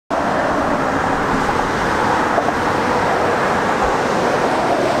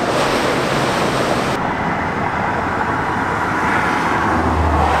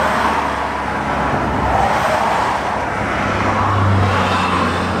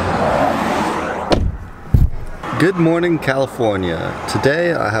Good morning, California.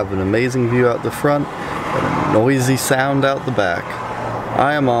 Today I have an amazing view out the front and a noisy sound out the back.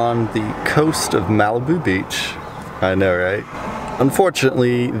 I am on the coast of Malibu Beach. I know, right?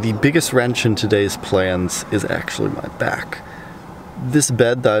 Unfortunately, the biggest wrench in today's plans is actually my back. This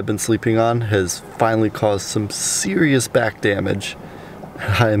bed that I've been sleeping on has finally caused some serious back damage.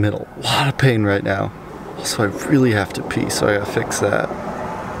 I am in a lot of pain right now. Also, I really have to pee, so I gotta fix that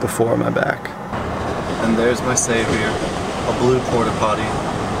before my back. And there's my savior, a blue porta potty.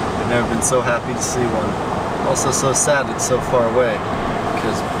 I've never been so happy to see one. Also so sad it's so far away,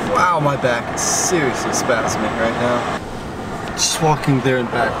 because wow, my back is seriously spasming right now. Just walking there and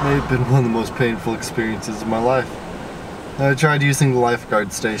back may have been one of the most painful experiences of my life. I tried using the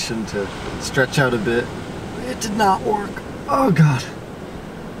lifeguard station to stretch out a bit, but it did not work. Oh god.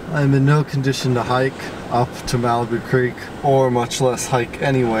 I am in no condition to hike up to Malibu Creek, or much less hike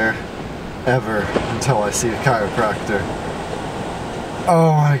anywhere, ever, until I see a chiropractor.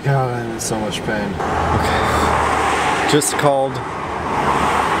 Oh my god, I'm in so much pain. Okay. Just called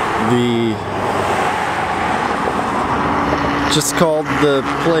the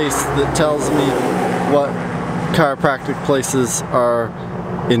place that tells me what chiropractic places are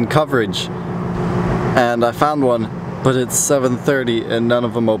in coverage. And I found one, but it's 7:30 and none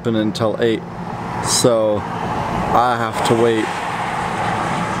of them open until 8. So I have to wait.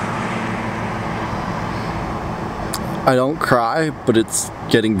 I don't cry, but it's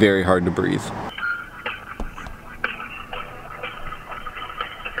getting very hard to breathe.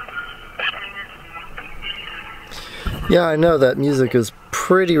 Yeah, I know that music is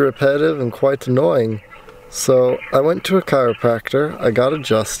pretty repetitive and quite annoying. So I went to a chiropractor, I got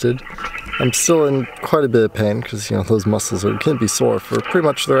adjusted. I'm still in quite a bit of pain because, you know, those muscles can be sore for pretty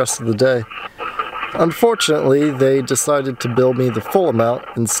much the rest of the day. Unfortunately, they decided to bill me the full amount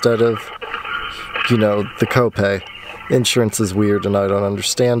instead of, you know, the copay. Insurance is weird and I don't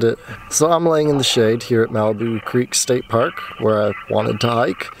understand it. So I'm laying in the shade here at Malibu Creek State Park where I wanted to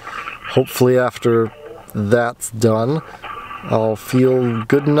hike. Hopefully after that's done, I'll feel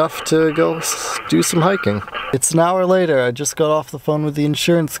good enough to go do some hiking. It's an hour later. I just got off the phone with the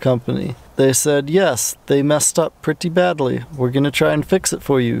insurance company. They said, yes, they messed up pretty badly. We're gonna try and fix it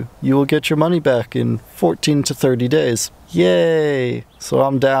for you. You will get your money back in 14 to 30 days. Yay! So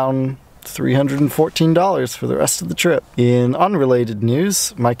I'm down $314 for the rest of the trip. In unrelated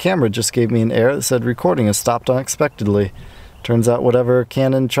news, my camera just gave me an error that said recording has stopped unexpectedly. Turns out whatever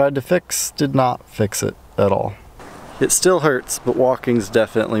Canon tried to fix did not fix it at all. It still hurts, but walking's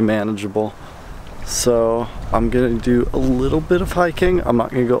definitely manageable. So I'm gonna do a little bit of hiking. I'm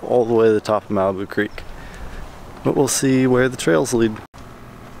not gonna go all the way to the top of Malibu Creek, but we'll see where the trails lead.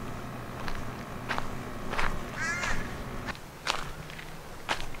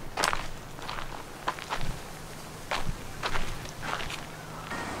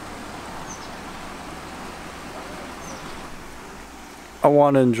 I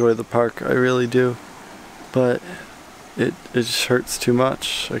want to enjoy the park, I really do, but it just hurts too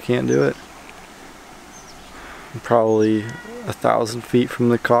much. I can't do it. I'm probably 1,000 feet from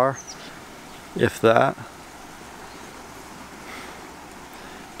the car, if that.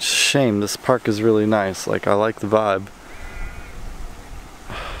 It's a shame, this park is really nice, like I like the vibe.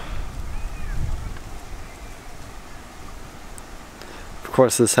 Of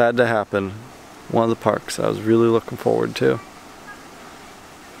course this had to happen. One of the parks I was really looking forward to.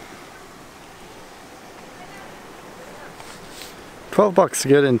 $12 to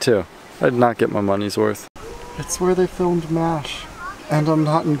get in too. I did not get my money's worth. It's where they filmed MASH, and I'm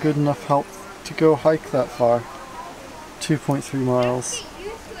not in good enough health to go hike that far. 2.3 miles.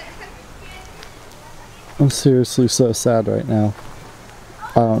 I'm seriously so sad right now.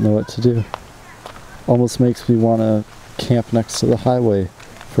 I don't know what to do. Almost makes me want to camp next to the highway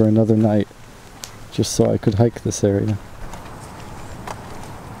for another night, just so I could hike this area.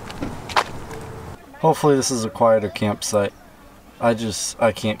 Hopefully this is a quieter campsite. I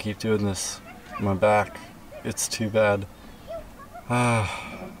can't keep doing this. My back, it's too bad. I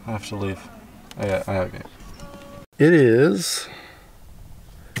have to leave. Okay. It's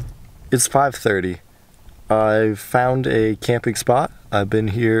 5:30. I've found a camping spot. I've been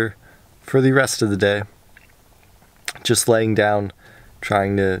here for the rest of the day. Just laying down,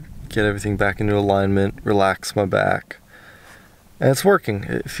 trying to get everything back into alignment, relax my back. And it's working.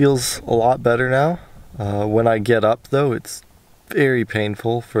 It feels a lot better now. When I get up though, it's very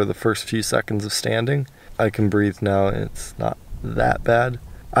painful for the first few seconds of standing. I can breathe now and it's not that bad.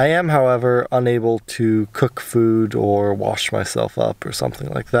 I am, however, unable to cook food or wash myself up or something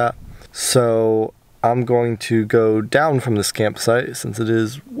like that. So I'm going to go down from this campsite since it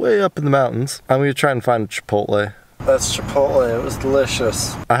is way up in the mountains. I'm going to try and find a Chipotle. That's Chipotle. It was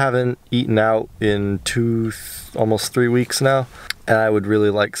delicious. I haven't eaten out in almost 3 weeks now, and I would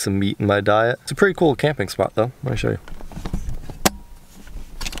really like some meat in my diet. It's a pretty cool camping spot though. Let me show you.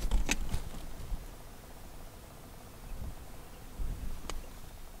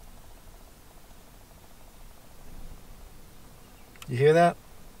 You hear that?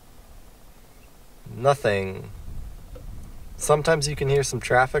 Nothing. Sometimes you can hear some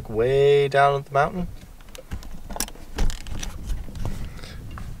traffic way down at the mountain.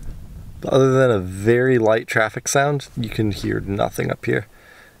 But other than a very light traffic sound, you can hear nothing up here.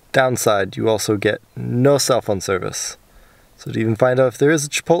 Downside, you also get no cell phone service. So to even find out if there is a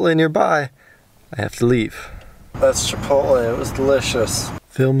Chipotle nearby, I have to leave. That's Chipotle. It was delicious.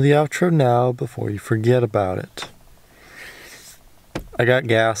 Film the outro now before you forget about it. I got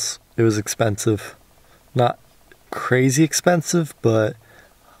gas. It was expensive. Not crazy expensive, but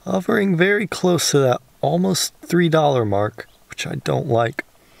hovering very close to that almost $3 mark, which I don't like.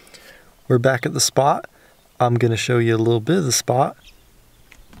 We're back at the spot. I'm going to show you a little bit of the spot.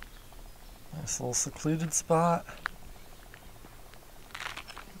 Nice little secluded spot.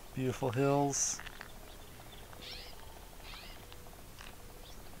 Beautiful hills.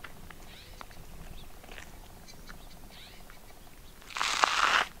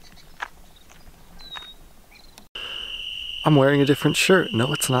 I'm wearing a different shirt.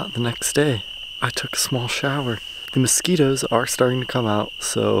 No, it's not the next day. I took a small shower. The mosquitoes are starting to come out,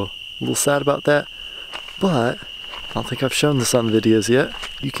 so a little sad about that. But I don't think I've shown this on videos yet.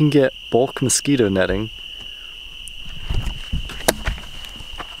 You can get bulk mosquito netting.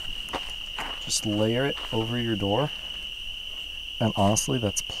 Just layer it over your door. And honestly,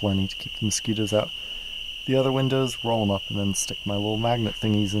 that's plenty to keep the mosquitoes out. The other windows, roll them up and then stick my little magnet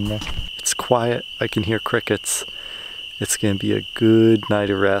thingies in there. It's quiet. I can hear crickets. It's going to be a good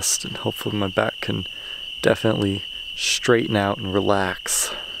night of rest, and hopefully my back can definitely straighten out and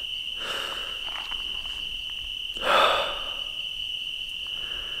relax.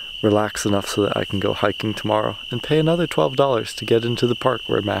 Relax enough so that I can go hiking tomorrow and pay another $12 to get into the park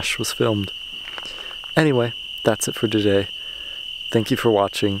where MASH was filmed. Anyway, that's it for today. Thank you for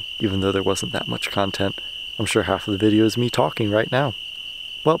watching, even though there wasn't that much content. I'm sure half of the video is me talking right now.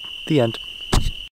 Well, the end.